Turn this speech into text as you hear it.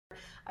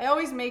I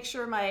always make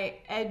sure my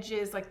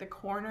edges, like the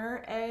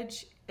corner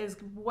edge, is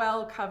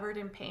well covered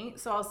in paint.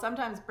 So I'll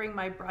sometimes bring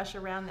my brush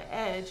around the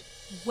edge.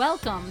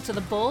 Welcome to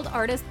the Bold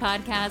Artist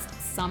Podcast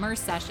Summer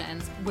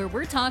Sessions, where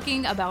we're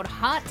talking about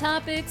hot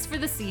topics for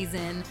the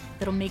season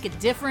that'll make a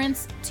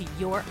difference to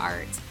your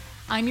art.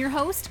 I'm your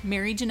host,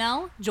 Mary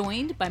Janelle,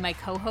 joined by my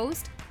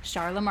co-host,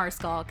 Charla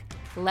Marskalk.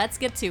 Let's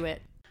get to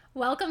it.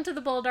 Welcome to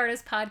the Bold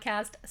Artist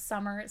Podcast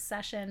Summer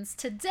Sessions.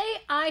 Today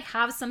I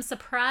have some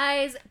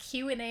surprise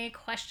Q&A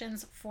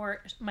questions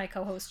for my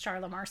co-host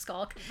Charla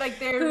Marskalk. Like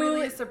they're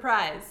really a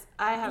surprise.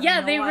 I have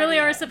Yeah, no they really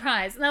idea. are a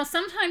surprise. Now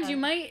sometimes you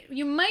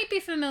might be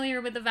familiar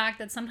with the fact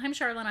that sometimes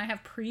Charla and I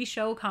have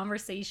pre-show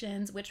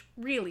conversations, which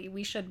really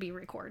we should be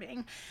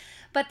recording.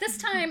 But this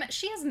time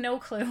she has no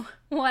clue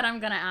what I'm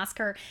going to ask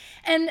her.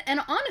 And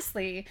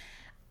honestly,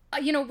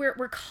 you know,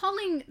 we're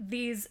calling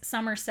these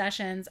summer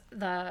sessions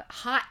the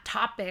hot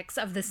topics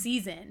of the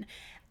season.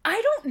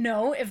 I don't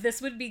know if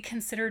this would be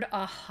considered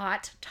a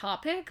hot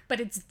topic, but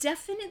it's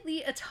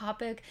definitely a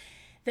topic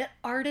that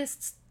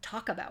artists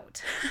talk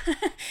about.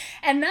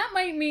 And that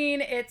might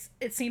mean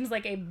it seems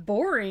like a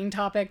boring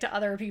topic to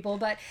other people,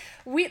 but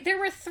there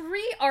were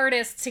 3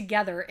 artists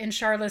together in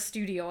Charla's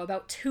studio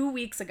about 2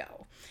 weeks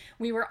ago.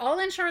 We were all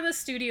in Charla's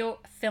studio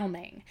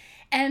filming,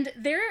 and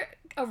there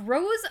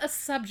arose a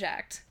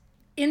subject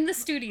in the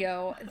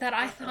studio that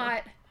I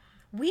thought,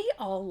 we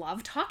all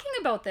love talking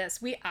about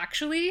this. We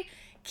actually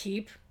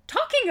keep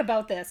talking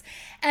about this.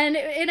 And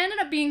it ended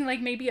up being like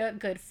maybe a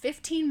good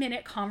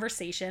 15-minute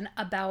conversation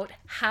about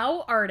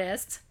how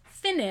artists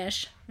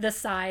finish the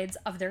sides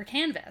of their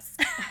canvas.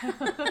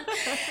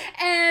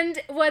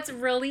 And what's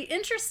really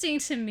interesting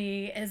to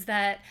me is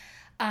that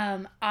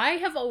I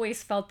have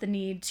always felt the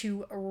need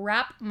to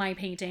wrap my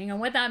painting. And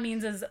what that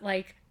means is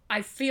like,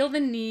 I feel the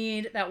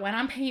need that when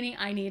I'm painting,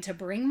 I need to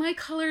bring my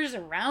colors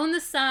around the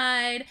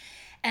side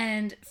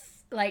and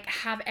like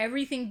have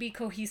everything be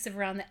cohesive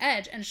around the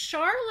edge. And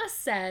Charla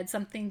said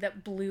something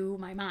that blew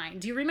my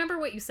mind. Do you remember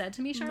what you said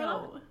to me,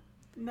 Charla?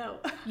 No.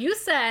 You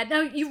said,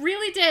 no, you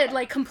really did,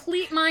 like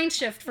complete mind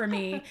shift for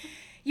me.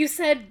 You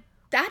said,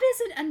 that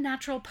isn't a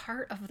natural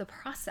part of the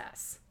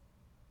process.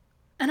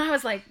 And I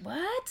was like,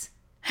 what?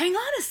 Hang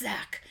on a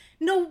sec.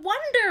 No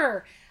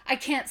wonder I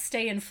can't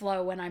stay in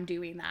flow when I'm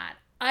doing that.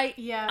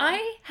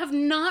 I have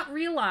not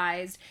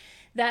realized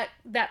that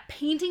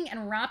painting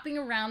and wrapping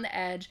around the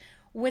edge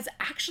was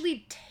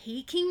actually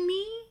taking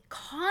me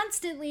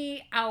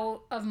constantly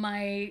out of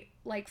my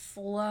like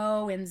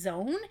flow and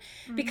zone,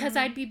 because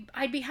I'd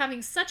be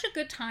having such a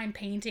good time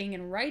painting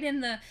and right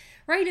in the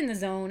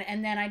zone,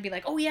 and then I'd be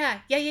like, oh yeah,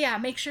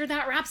 make sure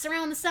that wraps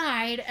around the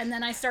side, and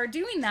then I start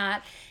doing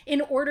that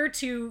in order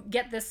to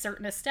get this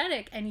certain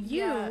aesthetic. And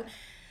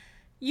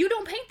you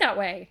don't paint that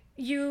way.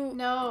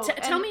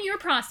 Tell me your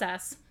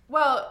process.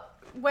 Well,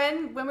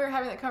 when we were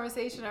having that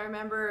conversation, I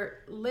remember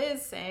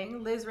Liz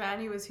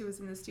Rani who was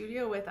in the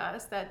studio with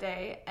us that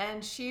day,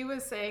 and she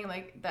was saying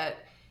like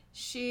that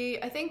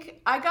I think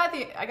I got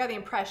the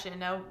impression,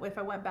 now if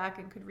I went back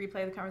and could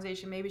replay the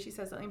conversation, maybe she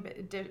said something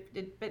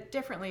a bit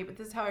differently, but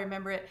this is how I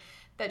remember it,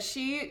 that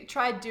she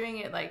tried doing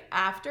it like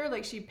after,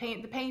 like she'd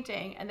paint the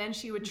painting and then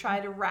she would try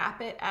to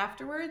wrap it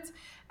afterwards.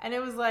 And it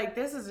was like,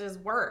 this is just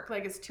work.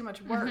 Like it's too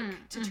much work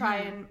to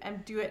try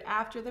and do it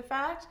after the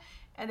fact.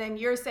 And then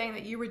you're saying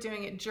that you were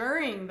doing it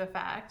during the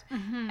fact.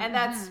 And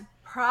that's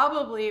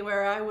probably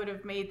where I would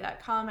have made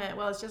that comment.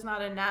 Well, it's just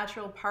not a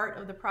natural part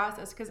of the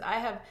process, because I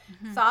have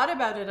thought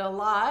about it a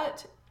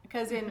lot,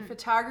 because in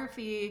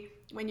photography,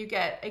 when you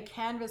get a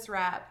canvas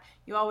wrap,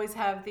 you always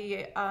have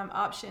the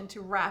option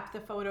to wrap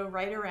the photo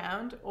right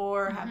around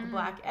or have the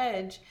black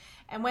edge.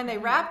 And when they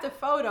wrap the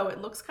photo,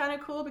 it looks kind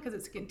of cool because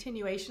it's a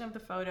continuation of the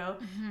photo.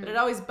 But it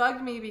always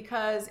bugged me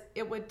because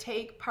it would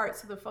take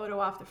parts of the photo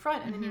off the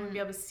front, and then you wouldn't be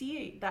able to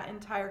see that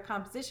entire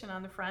composition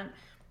on the front.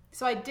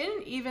 So I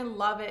didn't even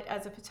love it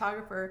as a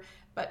photographer,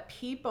 but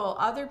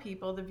other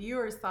people, the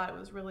viewers, thought it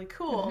was really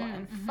cool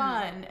and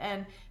fun.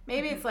 And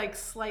maybe it's like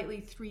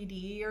slightly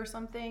 3D or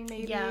something,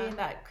 maybe, and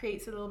that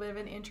creates a little bit of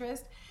an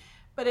interest.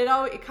 But it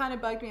kind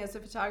of bugged me as a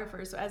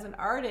photographer. So as an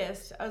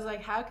artist, I was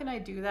like, how can I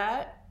do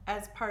that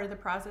as part of the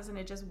process? And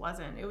it just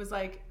wasn't. It was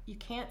like, you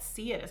can't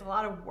see it. It's a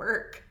lot of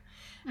work.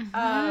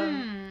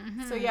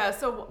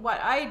 So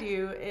what I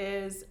do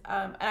is,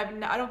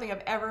 and I don't think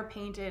I've ever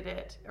painted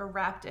it or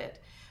wrapped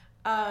it.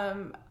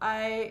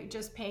 I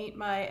just paint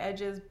my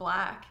edges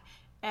black.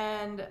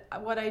 And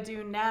what I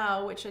do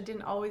now, which I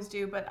didn't always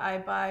do, but I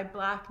buy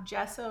black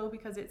gesso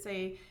because it's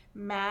a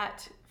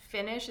matte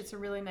finish. It's a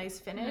really nice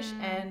finish.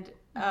 And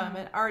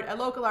a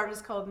local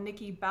artist called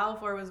Nikki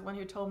Balfour was one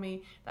who told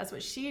me that's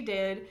what she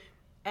did.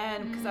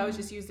 And because I was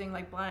just using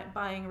like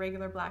buying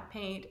regular black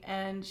paint,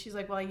 and she's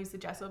like, well, I use the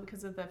gesso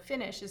because of the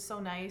finish is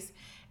so nice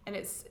and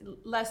it's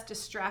less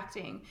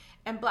distracting.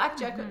 And black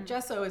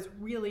gesso is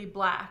really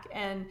black,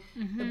 and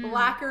the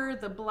blacker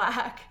the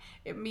black,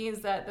 it means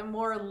that the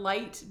more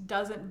light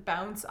doesn't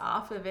bounce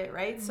off of it,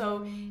 right?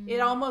 So it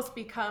almost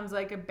becomes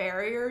like a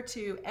barrier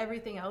to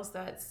everything else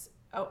that's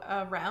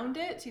around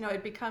it. You know,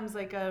 it becomes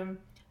like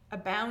a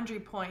boundary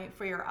point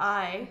for your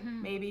eye,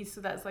 maybe, so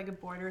that's like a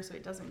border so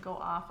it doesn't go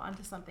off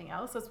onto something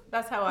else.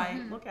 That's how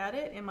I look at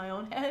it in my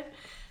own head.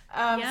 So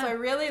I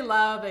really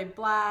love a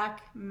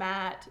black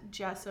matte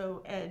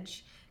gesso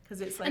edge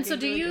because it's like a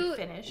really good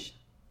finish.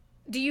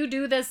 Do you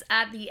do this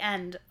at the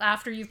end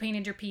after you've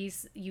painted your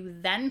piece? You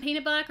then paint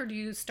it black, or do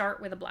you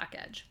start with a black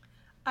edge?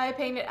 I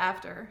paint it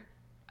after,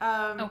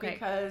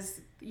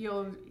 because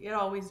it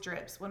always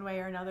drips one way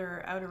or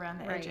another out around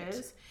the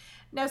edges.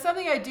 Now,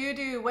 something I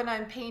do when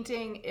I'm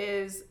painting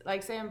is,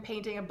 like, say I'm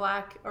painting a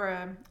black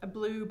or a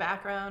blue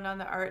background on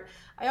the art,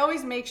 I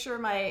always make sure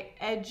my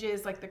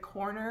edges, like the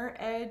corner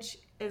edge,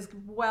 is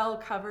well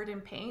covered in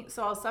paint.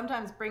 So I'll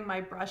sometimes bring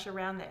my brush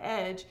around the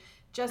edge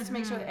just to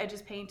make sure the edge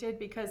is painted,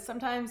 because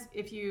sometimes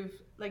if you're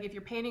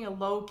painting a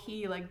low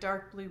key, like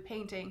dark blue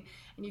painting,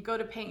 and you go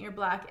to paint your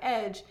black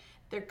edge,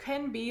 there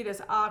can be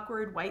this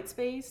awkward white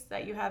space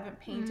that you haven't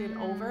painted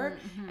over.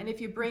 And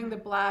if you bring the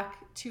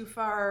black too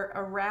far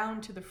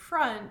around to the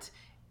front,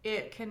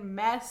 it can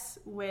mess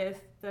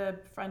with the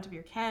front of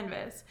your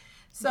canvas.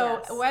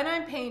 So when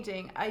I'm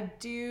painting, I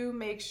do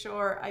make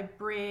sure I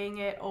bring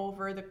it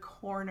over the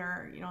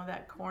corner,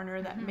 that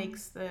corner that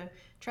makes the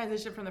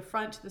transition from the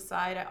front to the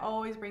side. I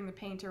always bring the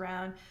paint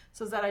around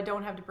so that I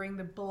don't have to bring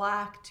the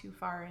black too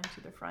far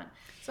into the front.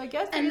 So I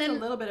guess there's a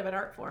little bit of an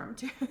art form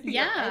to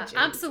Yeah,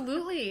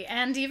 absolutely.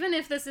 And even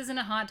if this isn't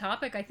a hot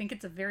topic, I think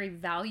it's a very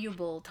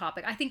valuable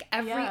topic. I think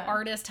every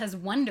artist has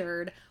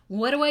wondered,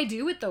 what do I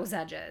do with those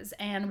edges?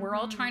 And we're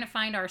all trying to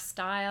find our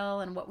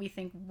style and what we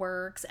think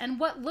works and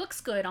what looks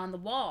good on the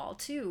wall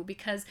too,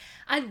 because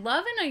I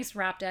love a nice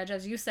wrapped edge.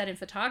 As you said, in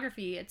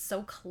photography, it's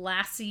so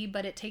classy,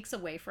 but it takes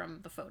away from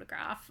the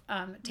photograph.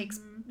 It takes,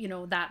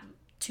 that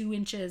 2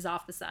 inches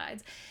off the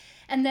sides.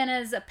 And then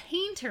as a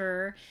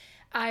painter,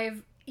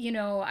 I've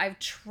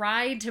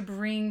tried to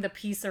bring the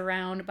piece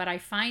around, but I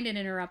find it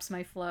interrupts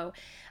my flow.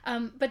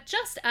 But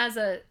just as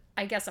a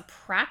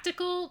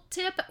practical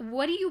tip,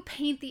 what do you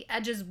paint the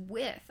edges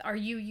with? Are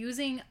you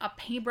using a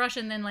paintbrush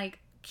and then like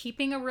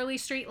keeping a really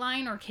straight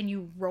line, or can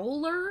you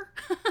roller?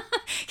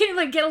 Can you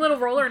like get a little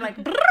roller and like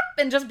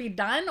and just be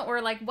done,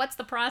 or like what's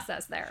the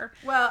process there?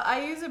 Well,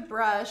 I use a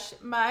brush.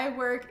 My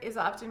work is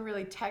often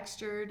really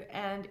textured,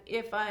 and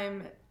if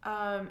I'm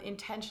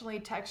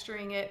intentionally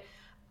texturing it,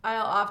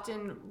 I'll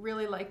often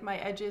really like my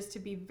edges to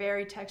be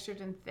very textured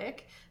and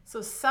thick.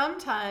 So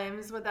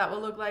sometimes what that will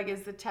look like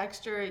is the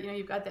texture,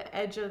 you've got the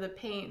edge of the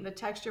paint, and the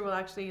texture will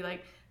actually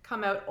like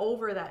come out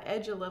over that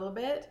edge a little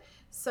bit.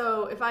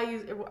 So if I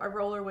use a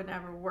roller, would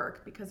never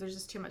work because there's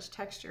just too much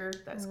texture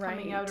that's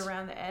coming out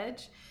around the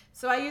edge.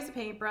 So I use a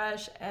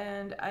paintbrush,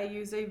 and I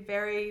use a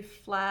very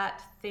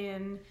flat,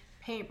 thin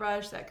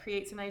paintbrush that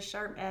creates a nice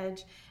sharp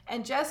edge.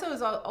 And gesso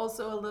is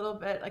also a little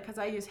bit, like, because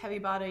I use heavy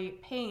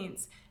body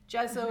paints,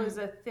 gesso is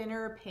a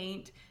thinner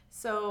paint.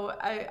 So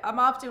I'm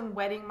often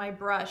wetting my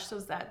brush so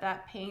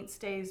that paint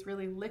stays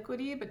really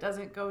liquidy but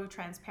doesn't go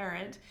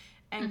transparent,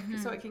 and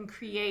so it can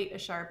create a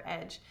sharp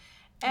edge.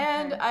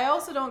 And I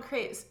also don't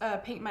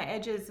paint my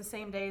edges the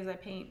same day as I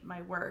paint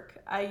my work.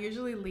 I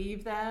usually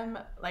leave them,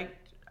 like,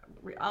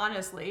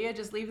 honestly, I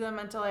just leave them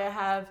until I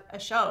have a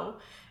show.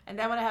 And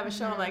then when I have a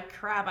show, I'm like,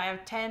 crap, I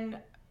have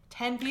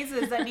 10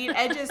 pieces that need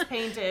edges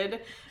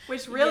painted,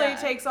 which really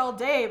takes all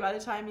day by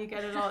the time you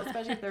get it all,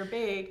 especially if they're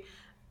big.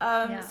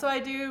 So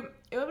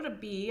it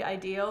would be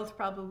ideal to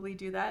probably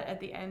do that at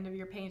the end of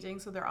your painting,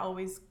 so they're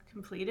always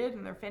completed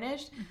and they're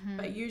finished.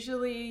 But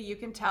usually you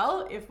can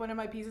tell if one of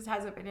my pieces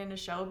hasn't been in a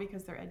show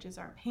because their edges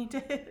aren't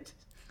painted.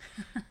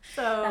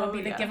 So that'll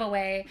be the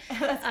giveaway.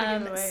 That's the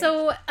giveaway.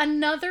 So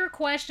another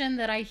question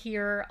that I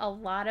hear a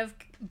lot of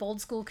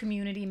Bold School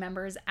community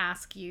members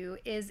ask you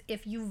is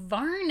if you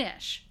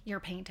varnish your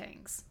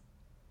paintings.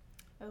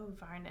 Oh,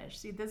 varnish.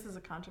 See, this is a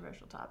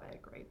controversial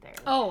topic right there.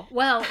 Oh,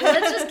 well,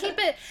 let's just keep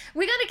it,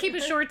 we got to keep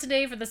it short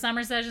today for the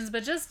summer sessions,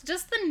 but just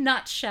the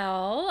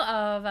nutshell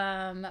of,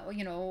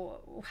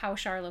 how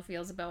Charlotte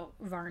feels about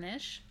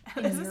varnish.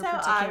 This is how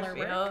I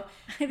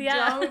feel.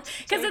 Yeah,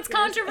 because it's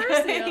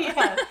controversial.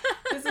 Yeah,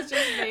 this is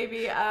just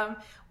maybe.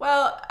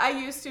 Well, I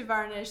used to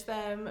varnish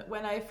them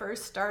when I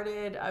first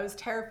started. I was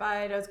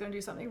terrified I was going to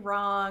do something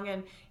wrong,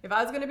 and if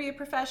I was going to be a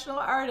professional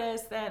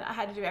artist, then I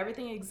had to do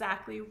everything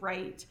exactly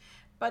right.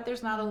 But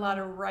there's not a lot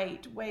of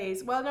right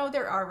ways. Well, no,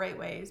 there are right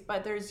ways,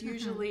 but there's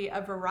usually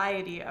a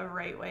variety of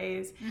right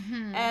ways.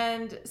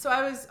 And so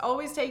I was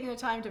always taking the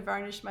time to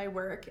varnish my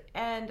work.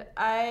 And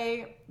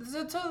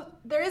so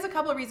there is a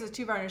couple of reasons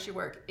to varnish your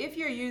work. If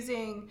you're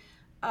using,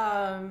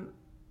 I'm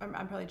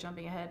probably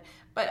jumping ahead,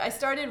 but I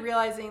started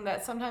realizing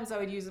that sometimes I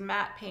would use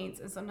matte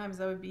paints and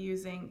sometimes I would be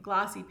using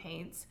glossy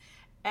paints.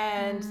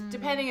 And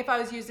depending if I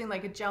was using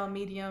like a gel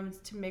medium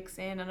to mix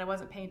in and I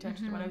wasn't paying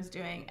attention to what I was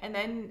doing. And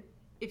then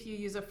if you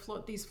use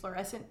these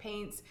fluorescent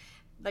paints,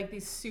 like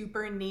these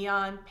super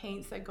neon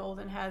paints that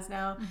Golden has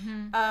now,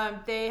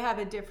 they have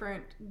a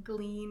different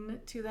gleam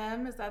to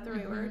them. Is that the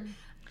right word?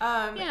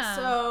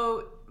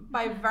 So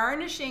by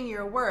varnishing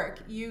your work,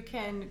 you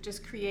can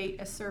just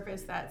create a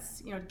surface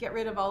that's, get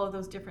rid of all of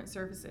those different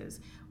surfaces,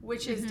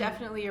 which is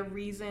definitely a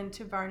reason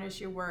to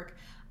varnish your work.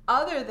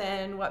 other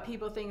than what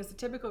people think is the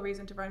typical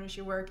reason to varnish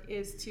your work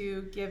is to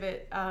give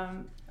it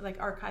like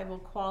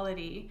archival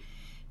quality.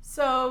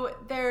 So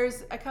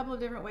there's a couple of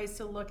different ways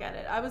to look at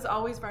it. I was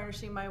always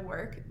varnishing my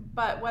work,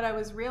 but what I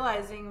was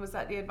realizing was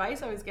that the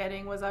advice I was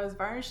getting was I was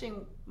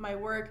varnishing my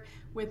work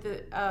with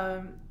the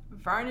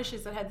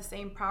varnishes that had the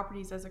same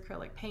properties as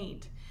acrylic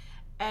paint.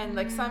 And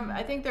like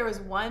I think there was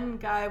one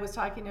guy was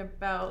talking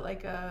about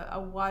like a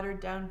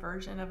watered down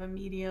version of a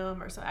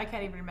medium or something. I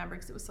can't even remember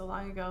because it was so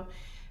long ago.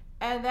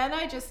 And then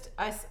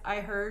I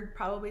heard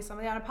probably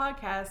somebody on a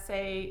podcast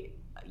say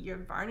your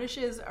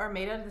varnishes are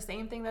made out of the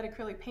same thing that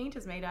acrylic paint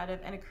is made out of,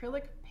 and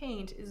acrylic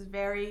paint is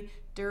very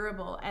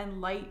durable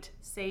and light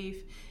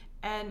safe,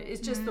 and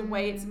it's just the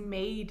way it's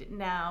made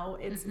now.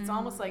 It's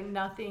almost like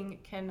nothing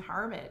can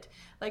harm it.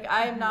 Like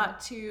I'm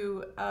not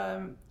too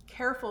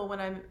careful when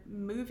I'm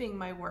moving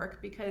my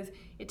work because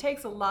it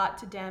takes a lot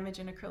to damage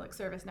an acrylic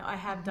surface. Now I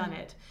have done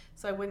it,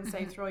 so I wouldn't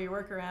say throw your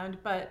work around,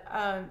 but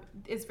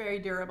it's very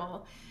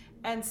durable.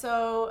 And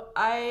so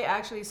I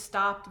actually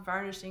stopped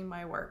varnishing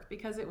my work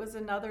because it was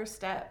another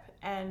step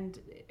and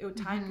a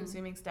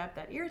time-consuming step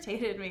that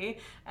irritated me,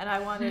 and I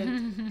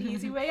wanted the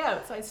easy way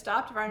out. So I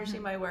stopped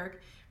varnishing my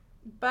work.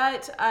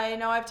 But I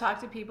know I've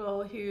talked to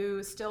people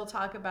who still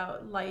talk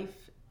about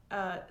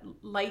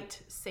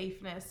light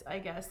safeness, I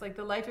guess, like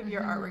the life of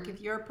your artwork.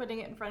 If you're putting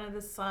it in front of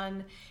the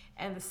sun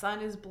and the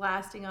sun is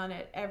blasting on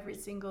it every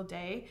single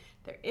day,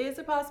 there is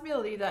a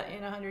possibility that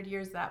in 100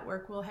 years that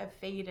work will have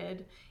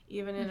faded,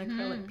 even in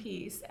acrylic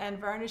piece. And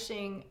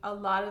varnishing a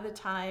lot of the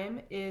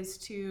time is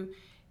to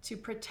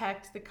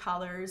protect the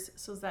colors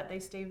so that they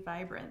stay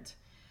vibrant.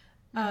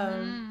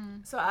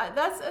 So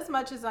that's as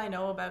much as I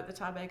know about the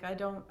topic. I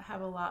don't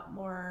have a lot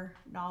more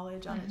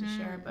knowledge on it to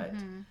share, but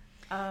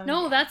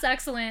no, that's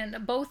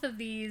excellent. Both of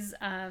these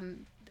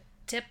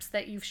tips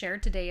that you've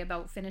shared today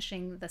about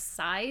finishing the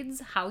sides,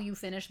 how you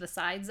finish the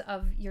sides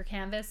of your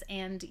canvas,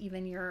 and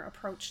even your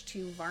approach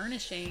to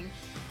varnishing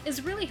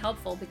is really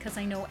helpful, because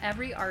I know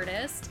every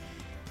artist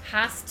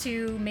has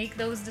to make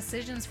those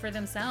decisions for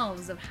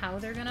themselves of how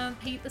they're gonna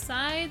paint the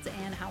sides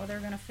and how they're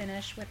gonna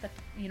finish with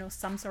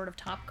some sort of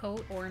top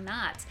coat or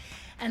not.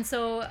 And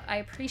so I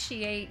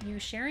appreciate you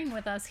sharing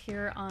with us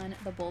here on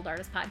the Bold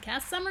Artist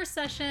Podcast Summer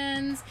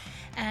Sessions.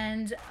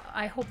 And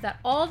I hope that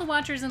all the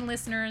watchers and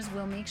listeners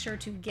will make sure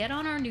to get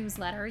on our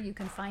newsletter. You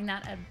can find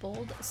that at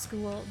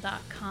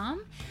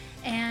boldschool.com.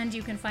 And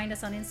you can find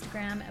us on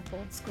Instagram at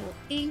Bold School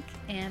Inc.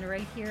 and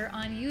right here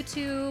on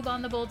YouTube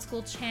on the Bold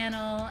School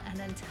channel.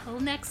 And until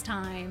next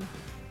time,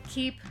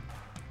 keep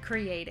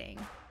creating.